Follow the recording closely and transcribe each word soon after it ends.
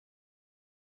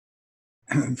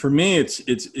for me, it's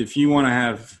if you want to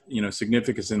have,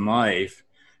 significance in life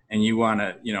and you want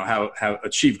to, have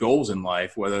achieve goals in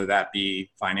life, whether that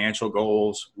be financial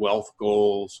goals, wealth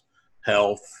goals,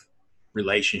 health,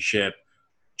 relationship,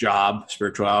 job,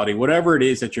 spirituality, whatever it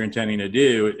is that you're intending to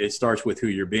do, it starts with who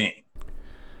you're being.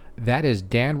 That is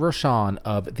Dan Rochon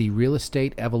of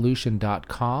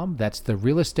therealestateevolution.com. That's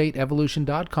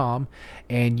therealestateevolution.com.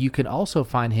 And you can also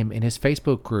find him in his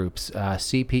Facebook groups,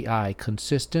 CPI,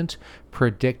 Consistent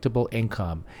Predictable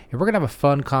Income. And we're going to have a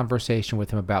fun conversation with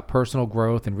him about personal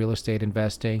growth and real estate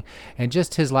investing and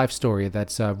just his life story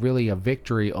that's really a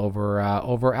victory over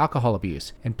alcohol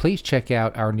abuse. And please check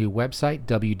out our new website,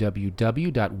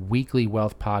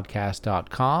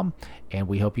 www.weeklywealthpodcast.com. And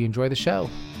we hope you enjoy the show.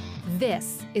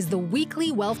 This is the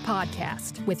Weekly Wealth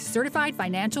Podcast with certified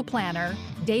financial planner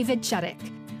David Chuddick,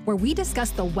 where we discuss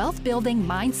the wealth-building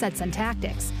mindsets and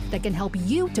tactics that can help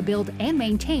you to build and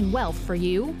maintain wealth for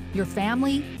you, your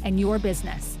family, and your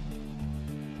business.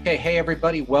 Hey,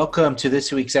 everybody. Welcome to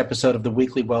this week's episode of the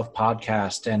Weekly Wealth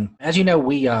Podcast. And as you know,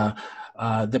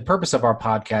 the purpose of our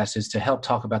podcast is to help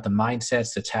talk about the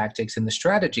mindsets, the tactics, and the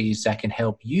strategies that can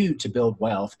help you to build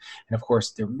wealth. And of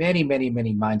course, there are many, many,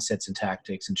 many mindsets and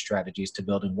tactics and strategies to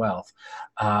building wealth.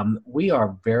 We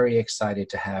are very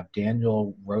excited to have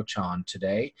Daniel Rochon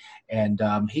today. And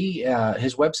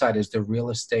his website is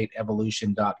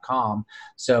therealestateevolution.com.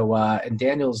 So, and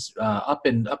Daniel's up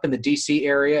in the DC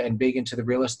area and big into the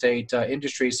real estate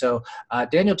industry. So,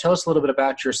 Daniel, tell us a little bit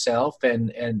about yourself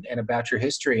and about your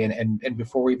history. And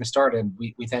before we even start, and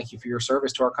we thank you for your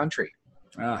service to our country.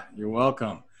 You're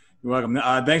welcome. You're welcome.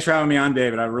 Thanks for having me on,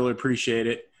 David. I really appreciate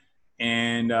it.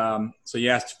 And so you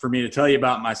asked for me to tell you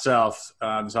about myself.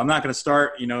 So I'm not going to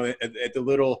start, at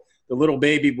the little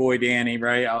baby boy Danny,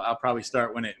 right? I'll probably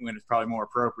start when it's probably more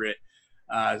appropriate,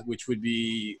 which would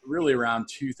be really around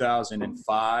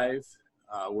 2005,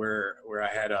 where I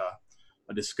had a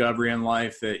discovery in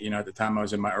life that, at the time I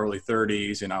was in my early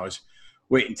 30s and I was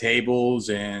waiting tables,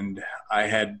 and I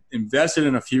had invested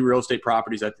in a few real estate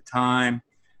properties at the time,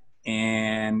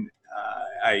 and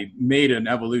I made an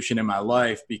evolution in my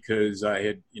life because I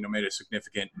had, made a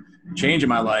significant change in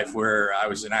my life where I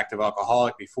was an active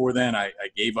alcoholic. Before then, I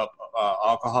gave up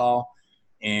alcohol,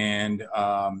 and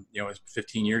it was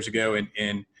 15 years ago,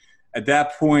 and at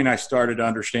that point, I started to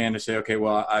understand to say, okay,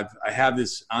 well, I have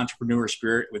this entrepreneur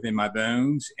spirit within my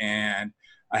bones, and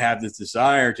I have this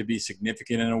desire to be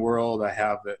significant in the world.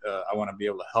 I want to be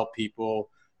able to help people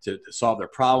to solve their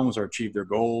problems or achieve their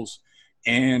goals.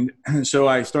 And so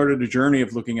I started a journey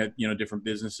of looking at, different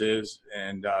businesses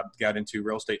and got into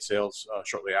real estate sales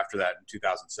shortly after that in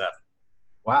 2007.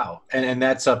 Wow. And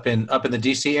that's up in the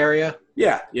DC area?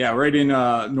 Yeah. Right in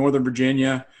Northern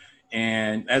Virginia.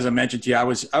 And as I mentioned to you, I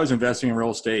was investing in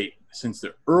real estate since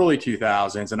the early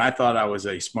 2000s. And I thought I was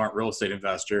a smart real estate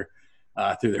investor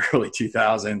through the early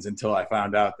 2000s until I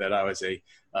found out that I was a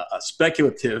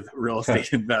speculative real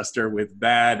estate investor with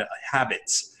bad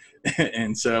habits.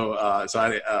 And so I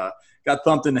got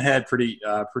thumped in the head pretty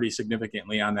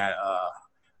significantly on that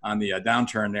on the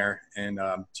downturn there in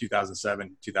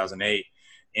 2007, 2008.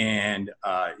 And,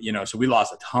 so we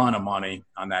lost a ton of money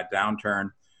on that downturn.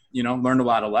 Learned a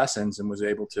lot of lessons and was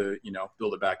able to,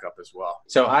 build it back up as well.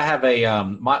 So I have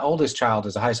my oldest child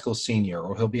is a high school senior,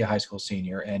 or he'll be a high school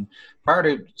senior. And prior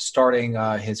to starting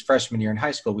his freshman year in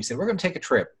high school, we said, we're going to take a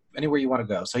trip anywhere you want to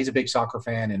go. So he's a big soccer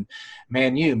fan, and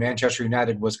Manchester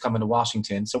United was coming to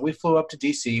Washington. So we flew up to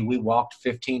DC. We walked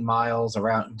 15 miles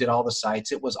around, did all the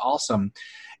sites. It was awesome.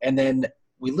 And then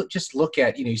we look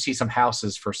at, you see some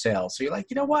houses for sale. So you're like,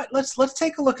 you know what, let's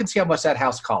take a look and see how much that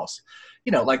house costs.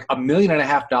 Like $1.5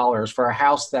 million for a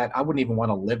house that I wouldn't even want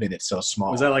to live in. It's so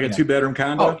small. Was that like a 2-bedroom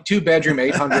condo? Oh, 2-bedroom,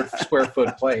 800 square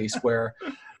foot place where,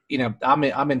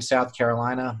 I'm in South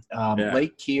Carolina.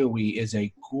 Lake Keowee is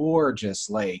a gorgeous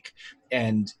lake,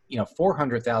 and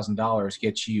 $400,000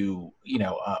 gets you,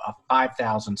 a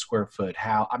 5,000 square foot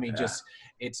house. I mean,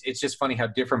 it's just funny how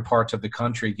different parts of the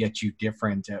country get you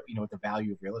different, what the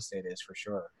value of real estate is for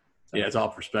sure. Yeah, it's all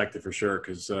perspective for sure.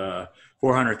 Because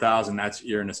 400,000,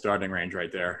 you're in the starting range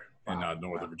right there in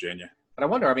Northern Virginia. But I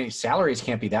wonder, salaries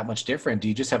can't be that much different. Do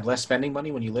you just have less spending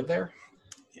money when you live there?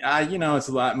 It's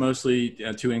a lot, mostly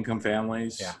 2-income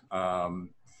families. Yeah.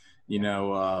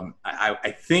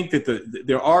 I think that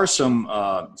there are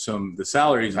the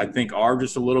salaries I think are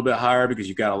just a little bit higher because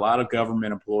you've got a lot of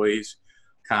government employees,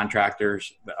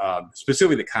 contractors,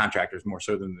 specifically the contractors more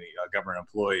so than the government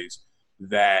employees,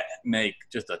 that make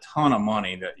just a ton of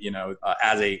money that,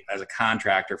 as a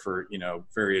contractor for,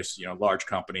 various, large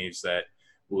companies that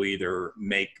will either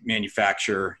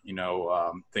manufacture,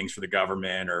 things for the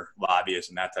government or lobbyists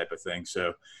and that type of thing.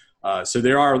 So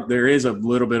there is a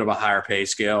little bit of a higher pay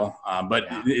scale, but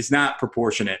it's not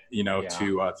proportionate,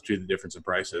 to the difference in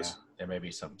prices. Yeah. There may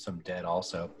be some debt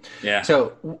also. Yeah.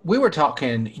 So we were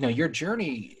talking, your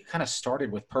journey kind of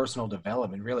started with personal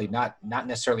development, really not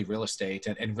necessarily real estate,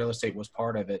 and real estate was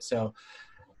part of it. So,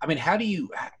 I mean, how do you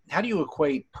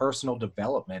equate personal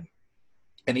development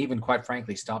and even, quite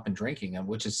frankly, stopping drinking,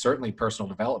 which is certainly personal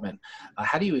development?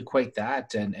 How do you equate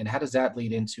that, and how does that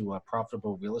lead into a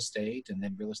profitable real estate and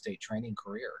then real estate training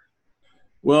career?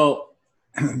 Well,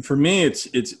 for me, it's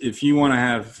if you want to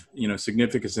have,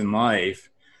 significance in life,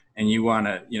 and you want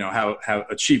to, have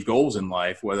achieve goals in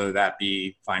life, whether that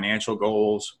be financial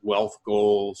goals, wealth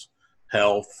goals,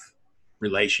 health,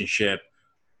 relationship,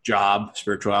 job,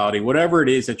 spirituality, whatever it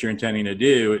is that you're intending to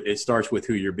do, it starts with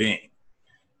who you're being.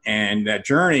 And that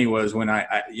journey was when I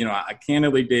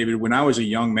candidly, David, when I was a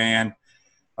young man,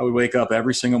 I would wake up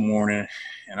every single morning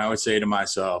and I would say to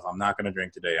myself, I'm not going to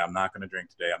drink today. I'm not going to drink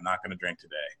today. I'm not going to drink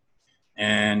today.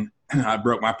 And I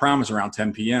broke my promise around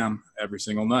 10 p.m. every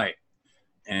single night.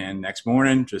 And next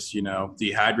morning, just,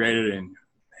 dehydrated and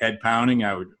head pounding,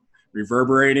 I would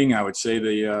say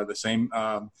the same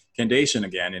condation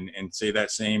again and say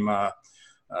that same,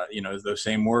 those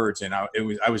same words. And I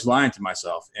was lying to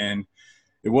myself. And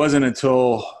it wasn't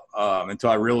until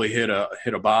I really hit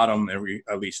a bottom,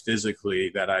 at least physically,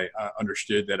 that I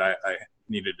understood that I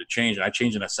needed to change. And I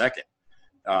changed in a second.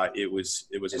 It was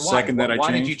a second that I changed.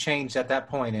 Why did you change at that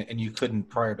point and you couldn't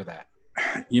prior to that?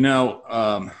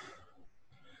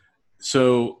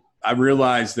 So I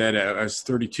realized that I was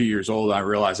 32 years old. I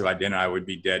realized if I didn't, I would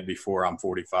be dead before I'm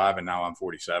 45, and now I'm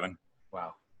 47.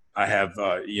 Wow. I have,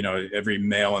 every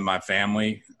male in my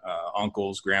family,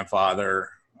 uncles, grandfather,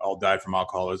 all died from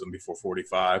alcoholism before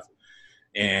 45.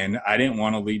 And I didn't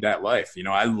want to lead that life.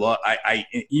 I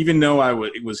even though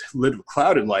it was lived a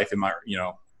clouded life in my,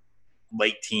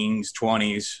 late teens,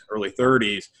 20s, early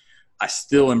 30s, I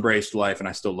still embraced life and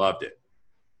I still loved it.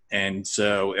 And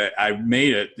so I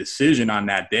made a decision on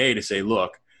that day to say,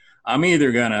 look, I'm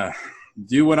either going to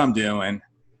do what I'm doing.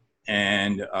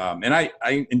 And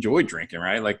I enjoy drinking,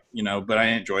 right? Like, but I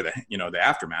enjoy the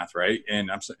aftermath, right? And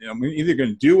I'm either going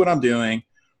to do what I'm doing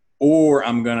or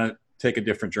I'm going to take a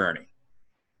different journey.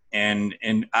 And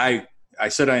I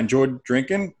said I enjoyed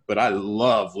drinking, but I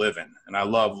love living, and I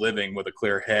love living with a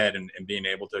clear head and being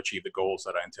able to achieve the goals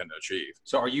that I intend to achieve.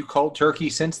 So are you cold turkey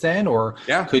since then, or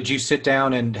could you sit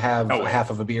down and have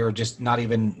half of a beer, just not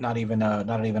even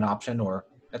an option? Or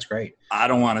that's great.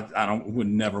 Would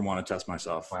never want to test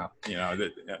myself. Wow.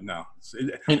 No,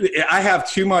 I have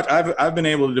too much. I've been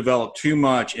able to develop too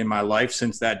much in my life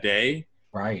since that day.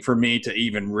 Right. For me to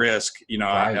even risk,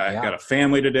 I got a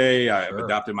family today. I've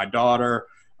adopted my daughter.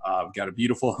 I've got a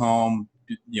beautiful home,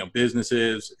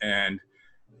 businesses and,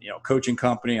 coaching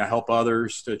company. I help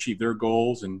others to achieve their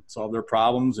goals and solve their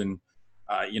problems. And,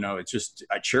 it's just,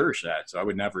 I cherish that. So I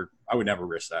would never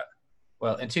risk that.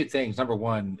 Well, and two things. Number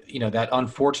one, that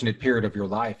unfortunate period of your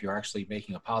life, you're actually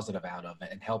making a positive out of it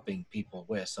and helping people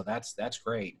with. So that's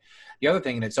great. The other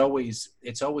thing, and it's always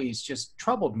just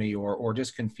troubled me or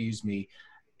just confused me.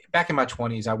 Back in my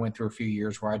 20s, I went through a few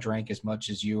years where I drank as much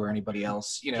as you or anybody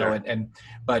else, Sure.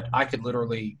 But I could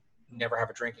literally never have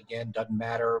a drink again. Doesn't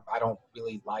matter. I don't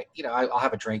really like, I'll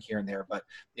have a drink here and there, but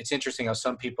it's interesting how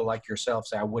some people like yourself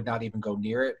say, I would not even go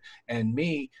near it. And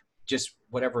me, just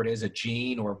whatever it is, a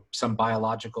gene or some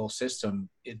biological system,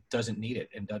 it doesn't need it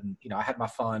and doesn't, I had my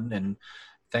fun and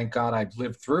thank God I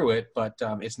lived through it, but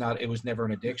it was never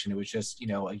an addiction. It was just,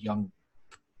 a young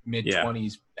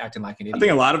mid-20s acting like an idiot. I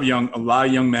think a lot of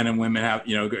young men and women have,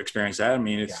 experienced that. I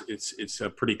mean, it's a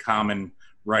pretty common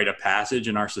rite of passage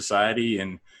in our society.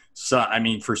 And so,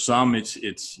 for some it's,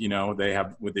 they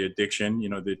have with the addiction,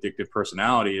 the addictive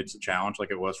personality, it's a challenge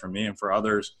like it was for me. And for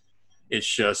others, it's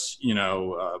just,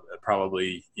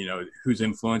 probably, who's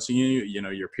influencing you,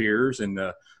 your peers and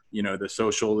the, the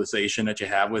socialization that you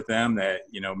have with them that,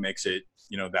 makes it,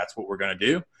 that's what we're going to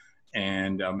do.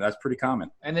 And that's pretty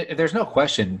common. And there's no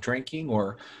question drinking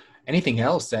or anything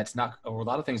else that's not, or a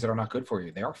lot of things that are not good for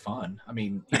you, they are fun.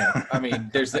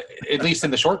 There's at least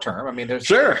in the short term, there's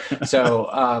sure.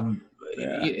 So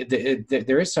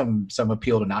there is some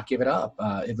appeal to not give it up,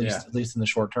 at least in the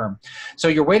short term. So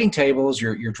you're waiting tables,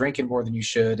 you're drinking more than you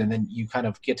should. And then you kind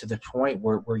of get to the point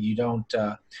where you don't,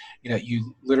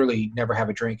 you literally never have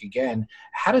a drink again.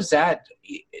 How does that,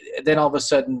 then all of a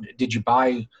sudden, did you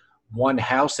buy one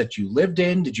house that you lived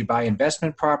in? Did you buy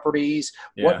investment properties?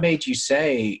 Yeah. What made you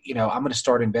say, I'm going to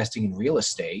start investing in real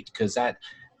estate? Because that,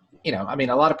 a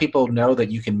lot of people know that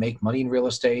you can make money in real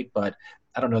estate, but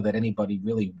I don't know that anybody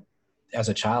really as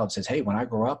a child says, hey, when I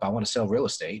grow up, I want to sell real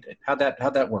estate. How'd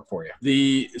that work for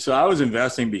you? So I was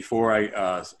investing before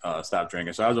I stopped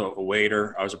drinking. So I was a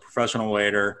waiter. I was a professional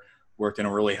waiter, worked in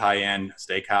a really high-end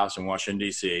steakhouse in Washington,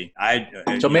 D.C.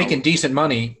 So making decent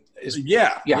money is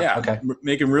okay.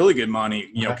 Making really good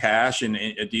money, cash in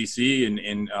D.C.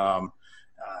 and all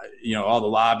the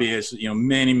lobbyists,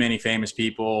 many famous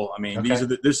people. I mean,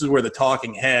 this is where the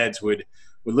talking heads would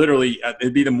literally,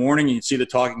 it'd be the morning, you'd see the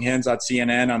talking heads on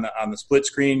CNN on the split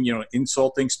screen,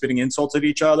 spitting insults at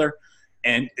each other.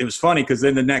 And it was funny because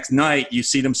then the next night you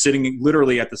see them sitting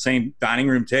literally at the same dining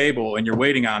room table and you're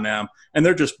waiting on them and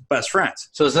they're just best friends.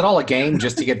 So is it all a game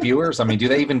just to get viewers? I mean, do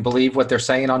they even believe what they're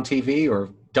saying on TV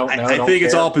or don't know? I think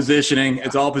it's all positioning. Yeah.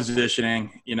 It's all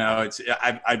positioning.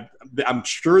 I'm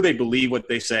sure they believe what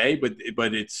they say, but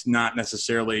it's not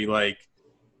necessarily like,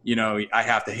 I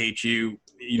have to hate you,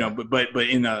 but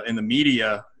in the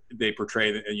media, they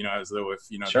portray that, as though if,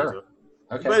 sure.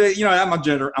 Okay. But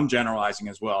I'm generalizing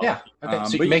as well. Yeah. Okay.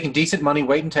 So you're making decent money,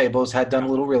 waiting tables, had done a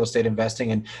little real estate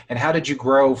investing, and how did you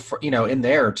grow, in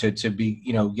there to be,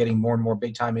 getting more and more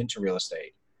big time into real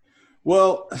estate?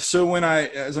 Well, so when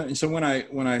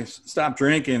I stopped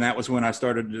drinking, that was when I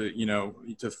started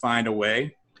to find a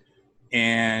way,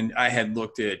 and I had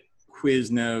looked at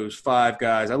Quiznos, Five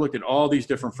Guys. I looked at all these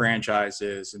different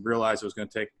franchises and realized it was going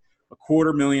to take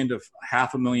 $250,000 to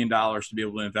 $500,000 to be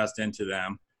able to invest into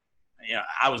them.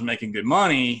 I was making good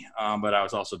money, but I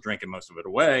was also drinking most of it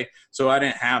away. So I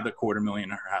didn't have the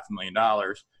 $250,000 or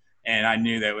 $500,000. And I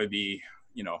knew that would be,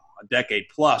 a decade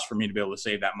plus for me to be able to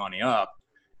save that money up.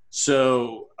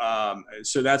 So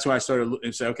that's why I started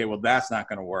to say, okay, well, that's not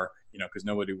going to work, because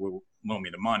nobody will loan me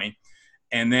the money.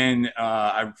 And then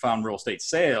I found real estate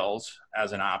sales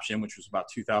as an option, which was about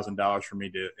 $2,000 for me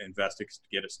to invest to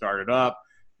get it started up.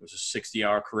 It was a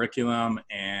 60-hour curriculum,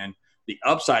 and the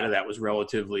upside of that was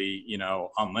relatively,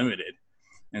 unlimited.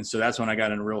 And so that's when I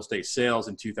got into real estate sales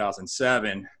in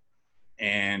 2007.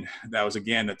 And that was,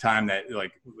 again, the time that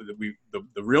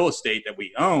the real estate that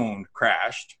we owned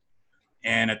crashed.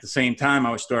 And at the same time,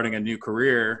 I was starting a new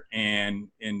career and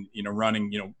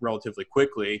running, relatively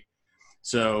quickly.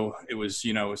 So it was,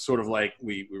 sort of like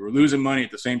we were losing money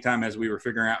at the same time as we were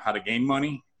figuring out how to gain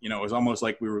money. It was almost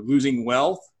like we were losing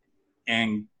wealth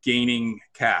and gaining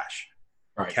cash.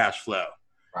 Right. Cash flow.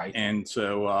 Right. And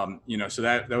so, so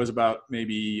that was about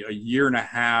maybe a year and a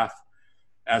half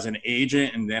as an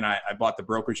agent. And then I bought the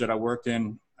brokerage that I worked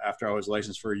in after I was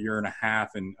licensed for a year and a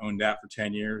half and owned that for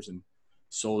 10 years and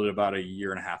sold it about a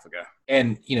year and a half ago.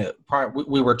 And,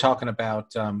 we were talking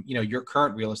about, your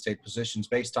current real estate positions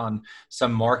based on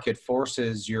some market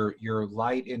forces. You're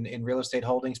light in real estate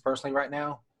holdings personally right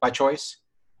now by choice?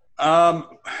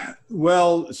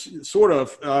 Well, sort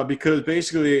of, because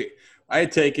basically I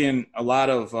had taken a lot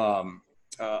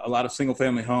of single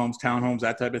family homes, townhomes,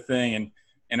 that type of thing.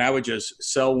 And I would just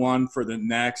sell one for the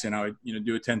next, and I would,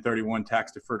 do a 1031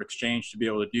 tax deferred exchange to be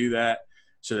able to do that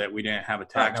so that we didn't have a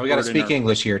tax. Right, now we got to speak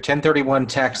English here. 1031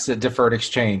 tax deferred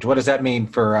exchange. What does that mean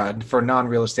for a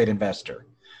non-real estate investor?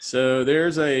 So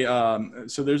there's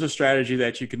a strategy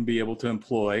that you can be able to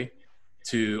employ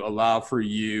to allow for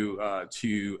you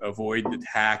to avoid the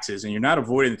taxes. And you're not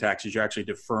avoiding the taxes, you're actually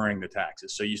deferring the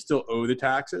taxes. So you still owe the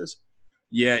taxes,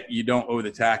 yet you don't owe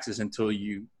the taxes until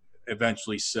you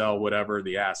eventually sell whatever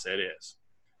the asset is.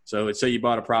 So let's say you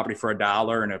bought a property for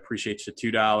 $1 and it appreciates to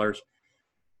 $2.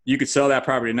 You could sell that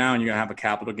property now and you're going to have a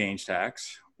capital gains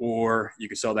tax, or you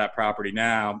could sell that property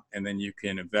now and then you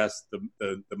can invest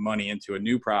the money into a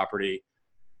new property.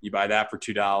 You buy that for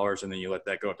 $2 and then you let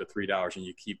that go up to $3 and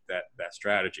you keep that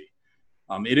strategy.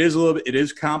 It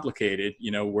is complicated,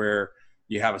 where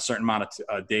you have a certain amount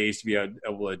of days to be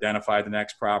able to identify the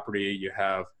next property. You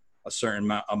have a certain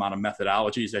amount of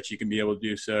methodologies that you can be able to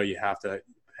do so. You have to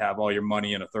have all your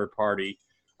money in a third party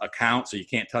account, so you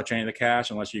can't touch any of the cash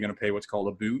unless you're going to pay what's called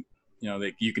a boot.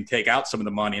 You can take out some of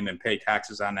the money and then pay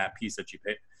taxes on that piece that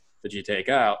you take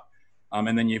out.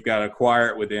 And then you've got to acquire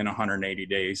it within 180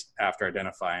 days after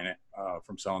identifying it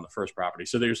from selling the first property.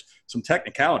 So there's some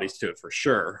technicalities to it for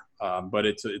sure, but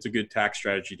it's a good tax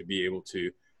strategy to be able to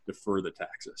defer the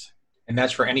taxes. And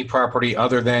that's for any property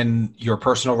other than your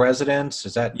personal residence?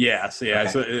 Is that? Yes. Yeah.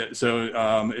 Okay.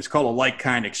 So it's called a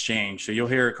like-kind exchange. So you'll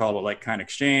hear it called a like-kind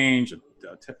exchange, a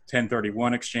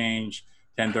 1031 exchange,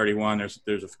 1031.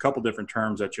 There's a couple different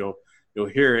terms that you'll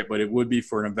hear it, but it would be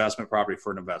for an investment property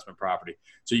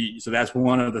So that's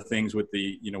one of the things with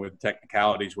with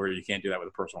technicalities where you can't do that with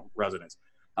a personal residence.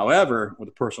 However, with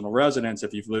a personal residence,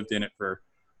 if you've lived in it for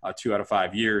 2 out of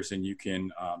 5 years, then you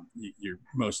can, you're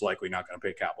most likely not going to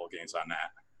pay capital gains on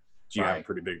that. So you have a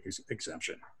pretty big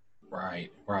exemption.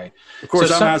 Right, right. Of course,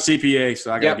 So I'm not a CPA,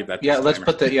 so I got to give that disclaimer. Let's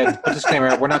put the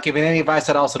disclaimer. We're not giving any advice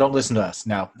at all, so don't listen to us.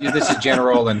 No, this is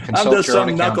general and consult I'm just your own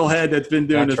some accountant. knucklehead that's been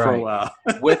doing That's this for a right.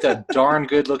 while. With a darn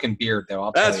good looking beard, though.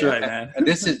 I'll tell you. That's right, man. And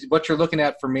this is what you're looking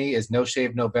at for me is No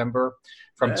Shave November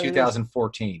from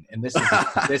 2014, and this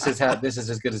is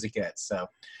as good as it gets. So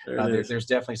there's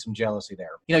definitely some jealousy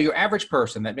there. You know, your average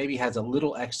person that maybe has a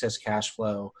little excess cash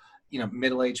flow, you know,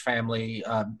 middle-aged family,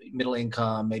 middle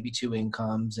income, maybe two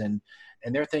incomes, and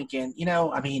they're thinking, you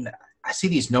know, I mean, I see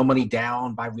these no money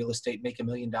down, buy real estate, make $1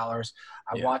 million. I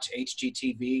watch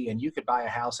HGTV, and you could buy a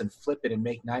house and flip it and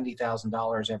make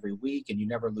 $90,000 every week, and you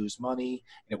never lose money,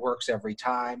 and it works every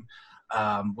time,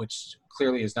 which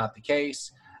clearly is not the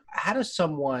case. How does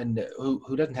someone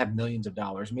who doesn't have millions of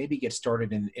dollars maybe get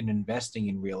started in investing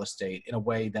in real estate in a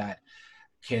way that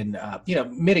can,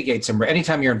 mitigate some,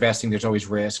 anytime you're investing, there's always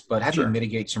risk, but how do you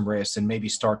mitigate some risks and maybe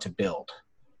start to build?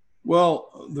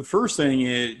 Well, the first thing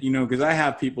is, you know, because I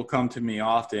have people come to me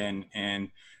often, and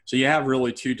so you have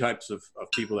really two types of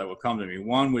people that will come to me.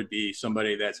 One would be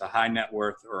somebody that's a high net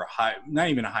worth or not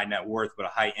even a high net worth, but a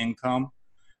high income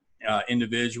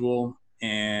individual,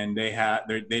 and they have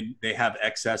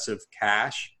excessive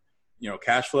cash,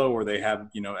 cash flow, or they have,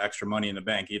 extra money in the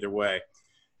bank, either way.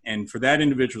 And for that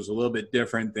individual is a little bit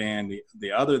different than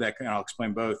the other that, and I'll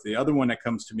explain both. The other one that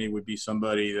comes to me would be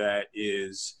somebody that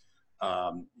is,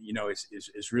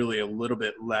 is really a little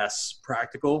bit less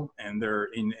practical, and they're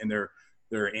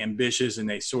ambitious, and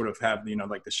they sort of have,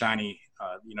 like the shiny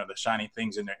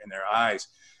things in their eyes.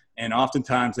 And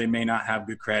oftentimes they may not have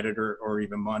good credit or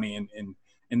even money.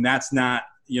 And that's not,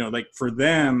 like for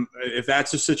them, if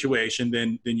that's a situation,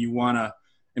 then you want to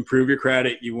improve your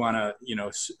credit. You want to,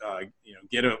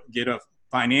 get a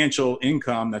financial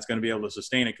income that's going to be able to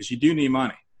sustain it, because you do need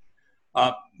money.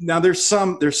 Now there's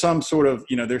some sort of,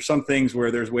 there's some things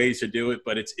where there's ways to do it,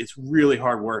 but it's really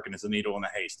hard work, and it's a needle in a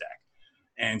haystack.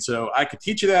 And so I could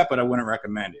teach you that, but I wouldn't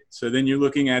recommend it. So then you're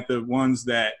looking at the ones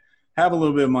that have a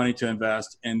little bit of money to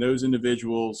invest, and those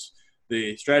individuals,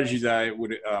 the strategies I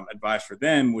would advise for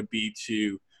them would be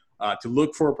to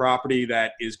look for a property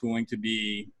that is going to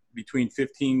be between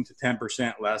 15 to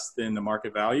 10% less than the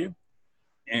market value.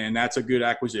 And that's a good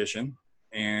acquisition.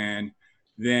 And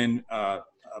then, well,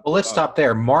 let's stop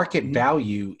there. Market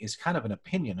value is kind of an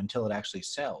opinion until it actually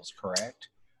sells, correct?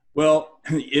 Well,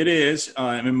 it is.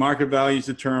 Market value is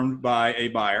determined by a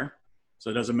buyer. So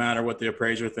it doesn't matter what the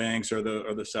appraiser thinks, or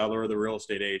the seller, or the real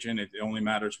estate agent. It only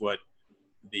matters what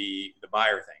the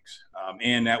buyer thinks.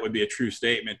 And that would be a true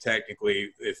statement,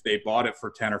 technically, if they bought it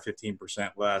for 10 or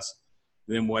 15% less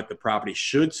than what the property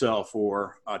should sell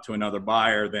for to another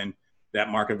buyer, then that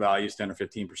market value is 10 or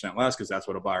 15% less, because that's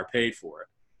what a buyer paid for it.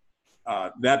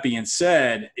 That being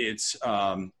said, it's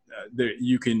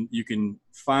you can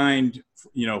find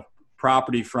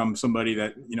property from somebody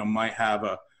that might have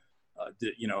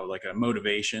like a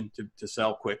motivation to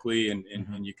sell quickly, and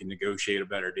you can negotiate a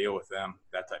better deal with them,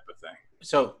 that type of thing.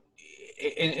 So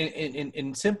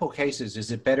in simple cases,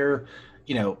 is it better?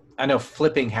 I know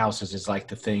flipping houses is like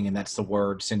the thing, and that's the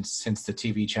word since the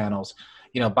TV channels.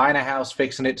 Buying a house,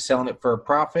 fixing it, selling it for a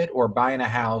profit, or buying a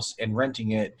house and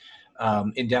renting it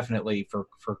indefinitely for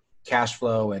cash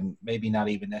flow, and maybe not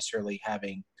even necessarily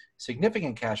having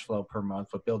significant cash flow per month,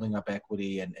 but building up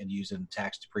equity and using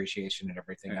tax depreciation and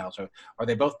everything else. Are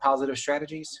they both positive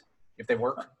strategies if they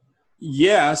work?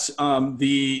 Yes.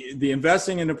 The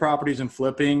investing into properties and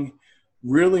flipping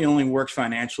really only works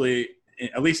financially,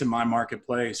 at least in my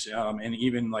marketplace, and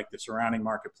even like the surrounding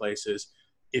marketplaces,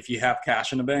 if you have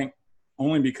cash in the bank.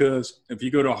 Only because if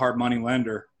you go to a hard money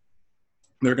lender,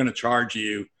 they're going to charge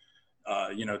you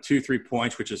 2-3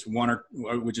 points, which is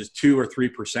 2 or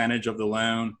 3% of the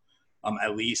loan,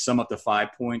 at least some up to 5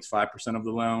 points, 5% of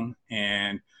the loan.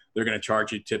 And they're going to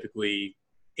charge you typically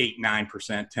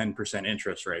 8-9%, 10%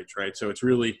 interest rates. Right. So it's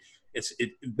really,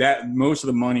 that most of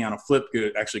the money on a flip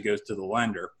actually goes to the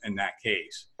lender in that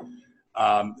case.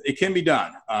 It can be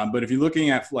done. But if you're looking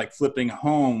at like flipping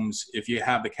homes, if you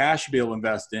have the cash to be able to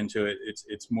invest into it,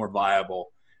 it's more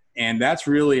viable. And that's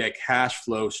really a cash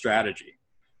flow strategy.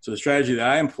 So the strategy that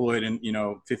I employed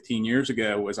 15 years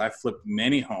ago was I flipped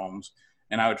many homes,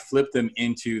 and I would flip them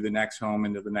into the next home,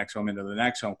 into the next home, into the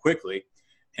next home quickly.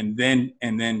 And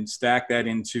then stack that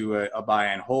into a buy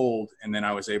and hold. And then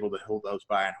I was able to hold those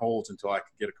buy and holds until I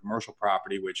could get a commercial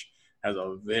property, which has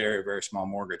a very, very small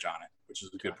mortgage on it, which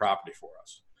is a good property for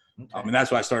us. Okay. And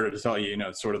that's why I started to tell you,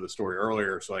 sort of the story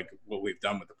earlier. It's like what we've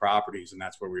done with the properties, and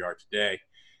that's where we are today.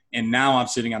 And now I'm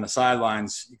sitting on the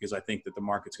sidelines because I think that the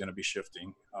market's going to be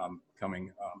shifting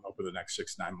coming over the next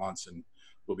 6-9 months, and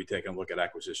we'll be taking a look at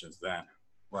acquisitions then.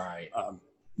 Right.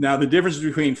 Now, the difference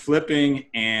between flipping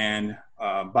and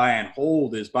buy and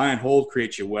hold is buy and hold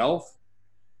creates you wealth,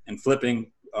 and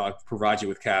flipping provides you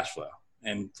with cash flow.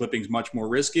 And flipping is much more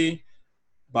risky.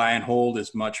 Buy and hold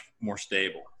is much more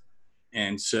stable.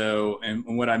 And so,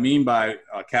 and what I mean by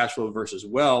cash flow versus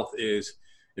wealth is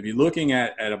if you're looking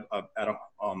at a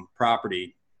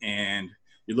property and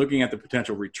you're looking at the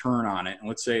potential return on it, and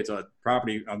let's say it's a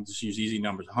property, I'll just use easy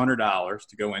numbers, $100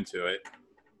 to go into it,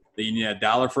 then you need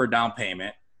 $1 for a down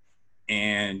payment,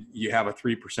 and you have a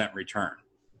 3% return.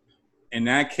 In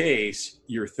that case,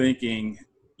 you're thinking,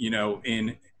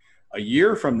 in a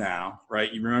year from now, right?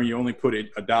 You remember you only put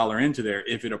 $1 into there.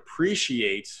 If it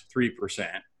appreciates 3%,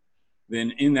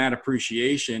 then in that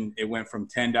appreciation, it went from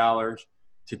 $10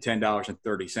 to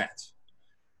 $10.30.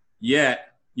 Yet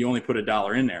you only put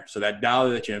 $1 in there. So that dollar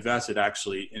that you invested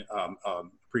actually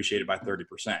appreciated by 30%.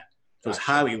 So it's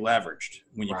highly leveraged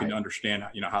when you can understand,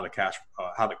 how the cash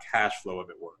flow of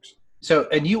it works. So,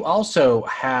 and you also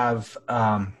have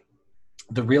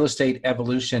the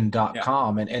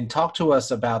realestateevolution.com and talk to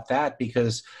us about that,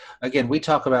 because again, we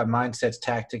talk about mindsets,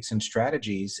 tactics, and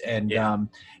strategies. And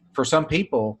for some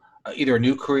people, either a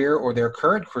new career or their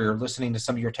current career, listening to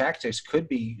some of your tactics could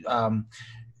be a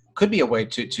way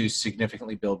to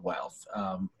significantly build wealth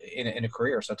in a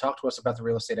career. So talk to us about the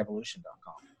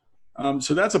realestateevolution.com.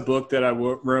 So that's a book that I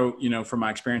wrote, from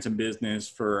my experience in business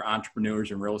for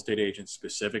entrepreneurs and real estate agents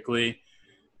specifically,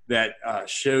 that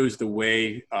shows the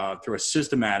way through a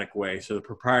systematic way. So the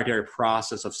proprietary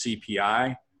process of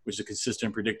CPI, which is a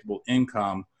consistent, predictable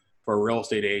income for a real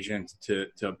estate agent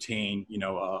to obtain,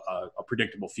 a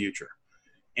predictable future.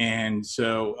 And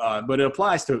so, but it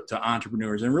applies to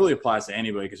entrepreneurs, and really applies to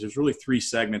anybody, because there's really 3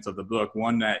 segments of the book.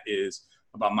 One that is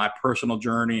about my personal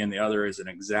journey, and the other is an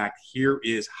exact, here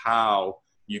is how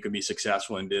you can be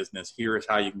successful in business. Here is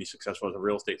how you can be successful as a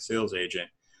real estate sales agent.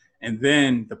 And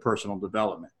then the personal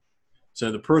development.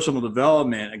 So the personal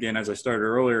development, again, as I started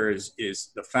earlier,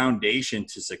 is the foundation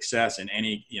to success in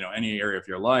any area of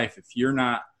your life. If you're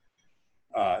not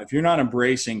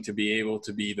embracing to be able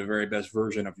to be the very best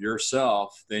version of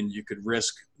yourself, then you could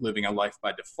risk living a life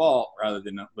by default rather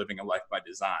than living a life by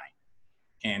design.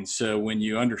 And so when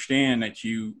you understand that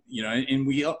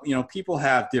people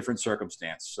have different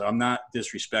circumstances. So I'm not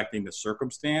disrespecting the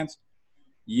circumstance,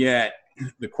 yet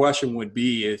the question would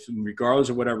be, is regardless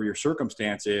of whatever your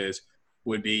circumstance is,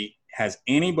 would be, has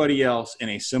anybody else in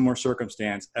a similar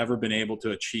circumstance ever been able to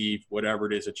achieve whatever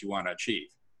it is that you want to achieve?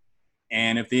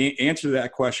 And if the answer to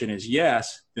that question is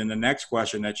yes, then the next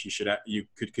question that you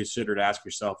could consider to ask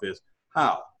yourself is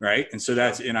how, right? And so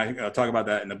and I talk about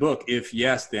that in the book. If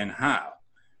yes, then how?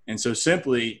 And so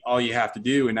simply all you have to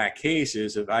do in that case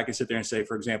is, if I can sit there and say,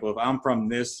 for example, if I'm from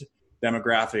this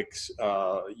demographics,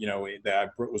 that I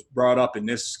was brought up in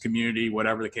this community,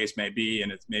 whatever the case may be,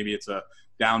 and maybe it's a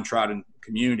downtrodden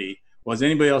community. Was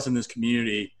anybody else in this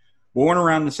community born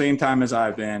around the same time as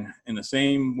I've been, in the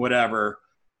same whatever,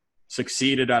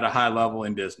 succeeded at a high level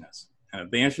in business? And if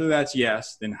the answer to that's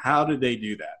yes, then how did they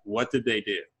do that? What did they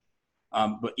do?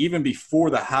 But even before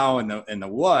the how and the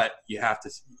what,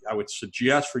 I would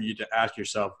suggest for you to ask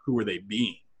yourself, who are they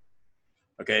being?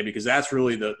 Okay, because that's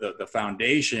really the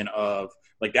foundation of,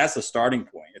 that's the starting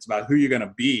point. It's about who you're going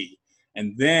to be,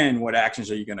 and then what actions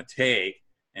are you going to take,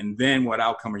 and then what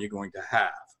outcome are you going to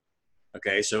have?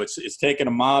 Okay, so it's taking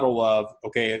a model of,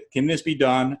 okay, can this be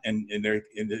done, and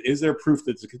is there proof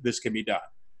that this can be done?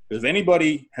 Because if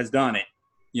anybody has done it,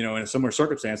 in a similar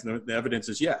circumstance, and the evidence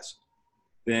is yes,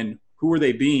 then who are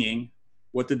they being?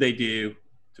 What did they do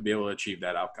to be able to achieve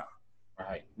that outcome?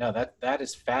 Right. No, that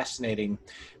is fascinating,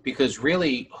 because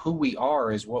really who we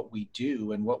are is what we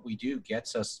do, and what we do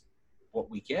gets us what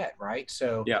we get, right?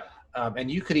 So, and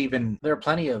you could there are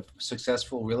plenty of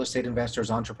successful real estate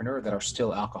investors, entrepreneurs that are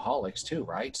still alcoholics too,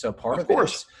 right? So part of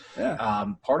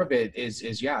it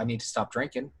is, I need to stop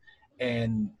drinking,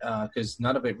 and because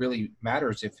none of it really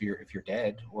matters if you're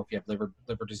dead, or if you have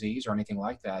liver disease or anything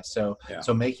like that. So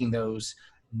making those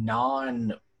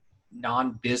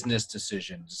non-business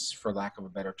decisions, for lack of a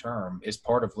better term, is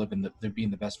part of being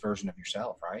the best version of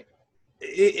yourself, right?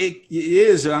 It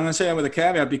is. I'm going to say that with a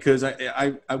caveat, because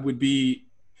I wouldn't be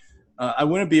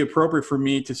appropriate for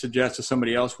me to suggest to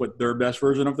somebody else what their best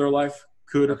version of their life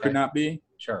could or could not be.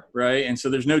 Sure. Right. And so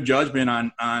there's no judgment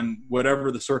on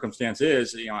whatever the circumstance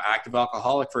is. Active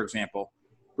alcoholic, for example.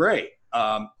 Great.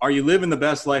 Are you living the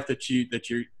best life that you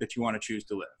want to choose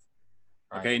to live?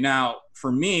 Right. Okay. Now,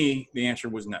 for me, the answer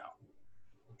was no.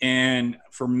 And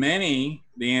for many,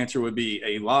 the answer would be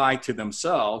a lie to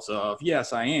themselves of,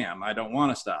 yes, I am. I don't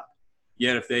want to stop.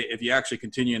 Yet if you actually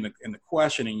continue in the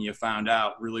questioning, you found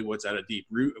out really what's at a deep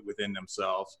root within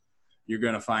themselves, you're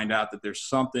going to find out that there's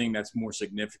something that's more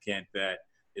significant that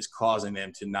is causing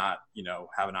them to not,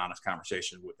 have an honest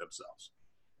conversation with themselves.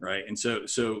 Right. And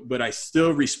but I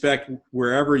still respect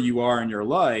wherever you are in your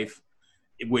life,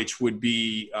 which would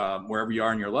be wherever you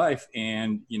are in your life.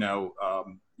 And,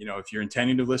 if you're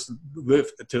intending to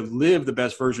live the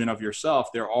best version of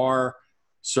yourself, there are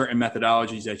certain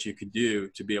methodologies that you could do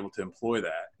to be able to employ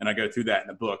that. And I go through that in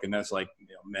the book. And that's like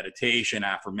meditation,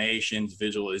 affirmations,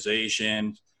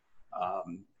 visualization,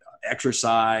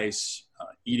 exercise,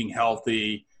 eating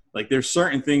healthy. Like there's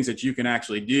certain things that you can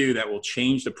actually do that will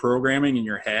change the programming in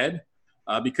your head.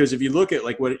 Because if you look at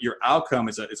like what your outcome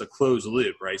is, a closed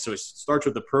loop, right? So it starts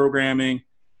with the programming,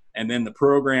 and then the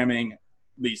programming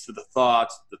leads to the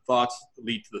thoughts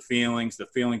lead to the feelings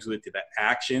lead to the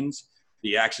actions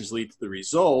lead to the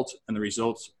results, and the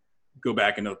results go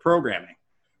back into the programming.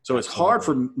 So it's hard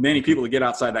for many people to get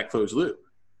outside that closed loop.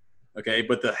 Okay.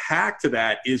 But the hack to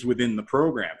that is within the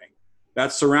programming.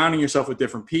 That's surrounding yourself with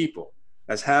different people.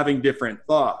 That's having different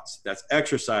thoughts. That's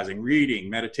exercising, reading,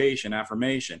 meditation,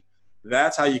 affirmation.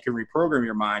 That's how you can reprogram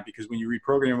your mind, because when you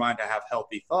reprogram your mind to have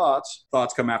healthy thoughts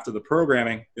come after the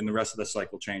programming, then the rest of the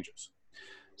cycle changes.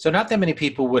 So not that many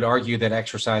people would argue that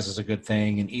exercise is a good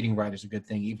thing and eating right is a good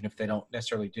thing, even if they don't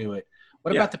necessarily do it.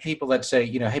 What about the people that say,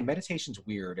 hey, meditation's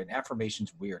weird and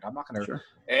affirmation's weird? I'm not going to, sure.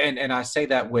 And I say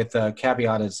that with a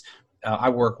caveat is, I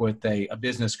work with a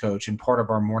business coach, and part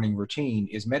of our morning routine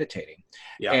is meditating.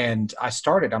 Yeah. And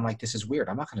I'm like, this is weird.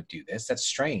 I'm not going to do this. That's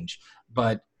strange.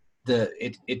 But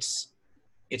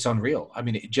it's unreal. I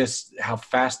mean, just how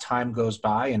fast time goes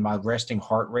by and my resting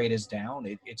heart rate is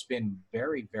down. It's been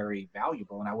very, very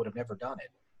valuable, and I would have never done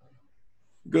it.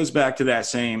 It goes back to that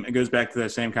same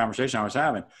conversation I was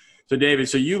having. So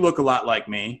David, you look a lot like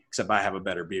me, except I have a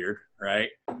better beard, right?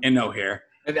 And no hair.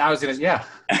 I was going to, yeah.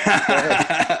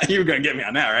 You were going to get me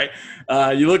on that, right?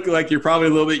 You look like you're probably a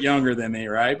little bit younger than me,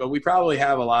 right? But we probably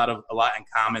have a lot in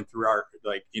common through our,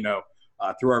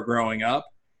 through our growing up.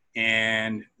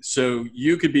 And so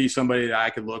you could be somebody that I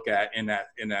could look at in that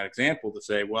example to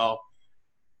say, well,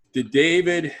 did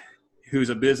David, who's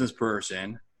a business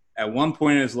person, at one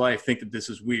point in his life think that this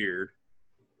is weird,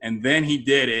 and then he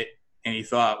did it and he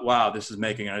thought, wow, this is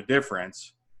making a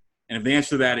difference? And if the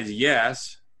answer to that is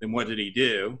yes, then what did he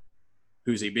do?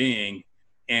 Who's he being?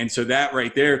 And so that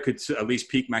right there could at least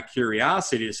pique my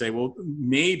curiosity to say, well,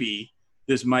 maybe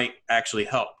this might actually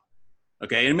help.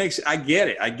 Okay. And I get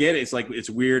it. It's like, it's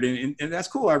weird and that's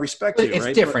cool. I respect you. It's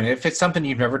right? different. If it's something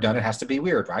you've never done, it has to be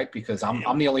weird, right? Because I'm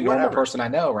the only normal person I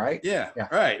know. Right. Yeah.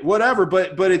 Right. Whatever.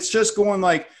 But it's just going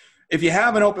like, if you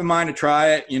have an open mind to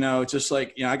try it, it's just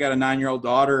like, I got a 9-year-old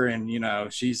daughter, and,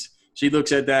 she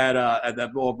looks at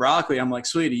that bowl of broccoli. I'm like,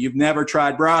 sweetie, you've never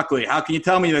tried broccoli. How can you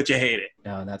tell me that you hate it?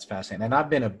 No, that's fascinating. And I've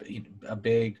been a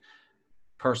big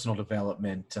personal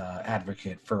development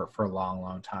advocate for a long,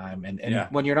 long time. And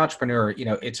when you're an entrepreneur,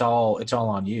 it's all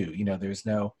on you.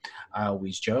 I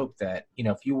always joke that,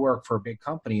 if you work for a big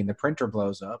company and the printer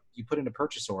blows up, you put in a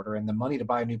purchase order and the money to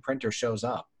buy a new printer shows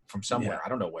up from somewhere. I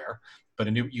don't know where,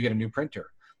 but you get a new printer.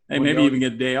 Hey, maybe you even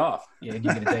get a day off. Yeah, you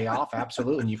get a day off.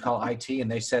 Absolutely. And you call IT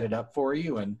and they set it up for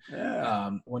you. And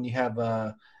when you have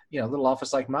a little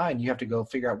office like mine, you have to go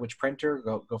figure out which printer,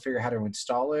 go figure out how to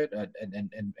install it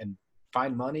and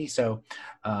find money. So,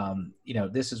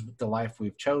 this is the life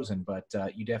we've chosen, but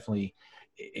you definitely,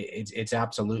 it's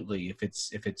absolutely, if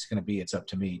it's going to be, it's up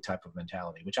to me type of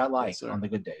mentality, which I like on the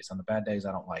good days. On the bad days,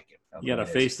 I don't like it. You got to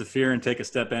face the fear and take a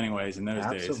step anyways in those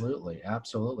days.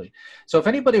 Absolutely. So if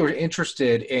anybody were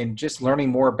interested in just learning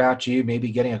more about you,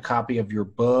 maybe getting a copy of your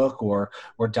book or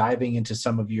diving into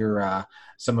some of your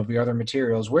other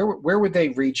materials, where would they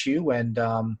reach you? And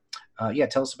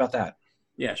tell us about that.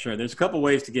 Yeah, sure. There's a couple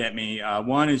ways to get me.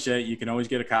 One is that you can always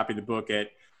get a copy of the book at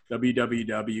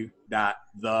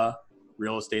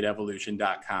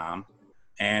www.therealestateevolution.com.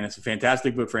 And it's a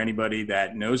fantastic book for anybody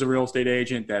that knows a real estate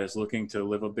agent that is looking to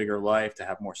live a bigger life, to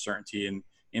have more certainty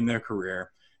in their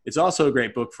career. It's also a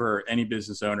great book for any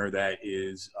business owner that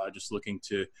is just looking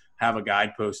to have a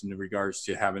guidepost in regards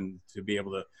to having to be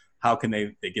able to, how can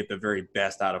they get the very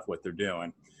best out of what they're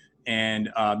doing. And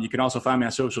you can also find me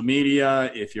on social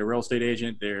media. If you're a real estate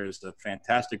agent, there's a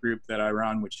fantastic group that I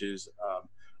run, which is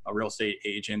a real estate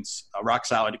agents, a rock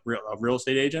solid real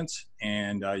estate agents.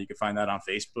 And you can find that on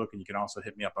Facebook. And you can also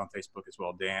hit me up on Facebook as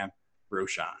well, Dan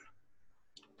Rochon.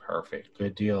 Perfect.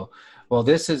 Good deal. Well,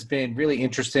 this has been really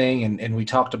interesting. And we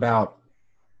talked about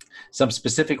some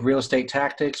specific real estate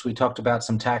tactics. We talked about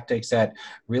some tactics that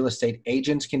real estate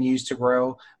agents can use to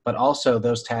grow, but also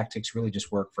those tactics really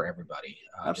just work for everybody.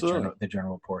 Absolutely. The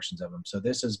general portions of them. So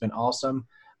this has been awesome.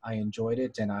 I enjoyed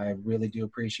it, and I really do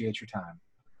appreciate your time.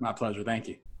 My pleasure. Thank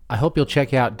you. I hope you'll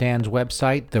check out Dan's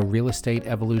website,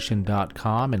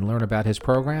 therealestateevolution.com, and learn about his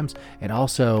programs. And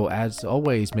also, as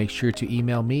always, make sure to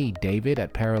email me,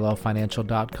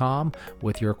 david@parallelfinancial.com,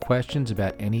 with your questions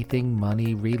about anything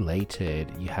money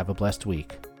related. You have a blessed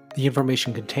week. The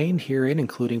information contained herein,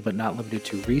 including but not limited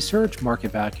to research,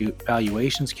 market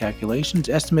valuations, calculations,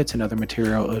 estimates, and other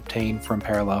material obtained from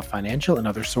Parallel Financial and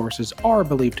other sources, are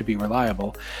believed to be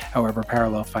reliable. However,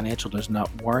 Parallel Financial does not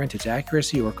warrant its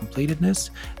accuracy or completeness.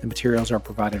 The materials are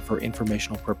provided for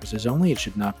informational purposes only. It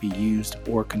should not be used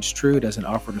or construed as an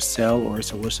offer to sell or a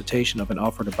solicitation of an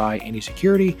offer to buy any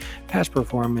security. Past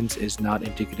performance is not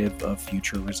indicative of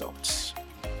future results.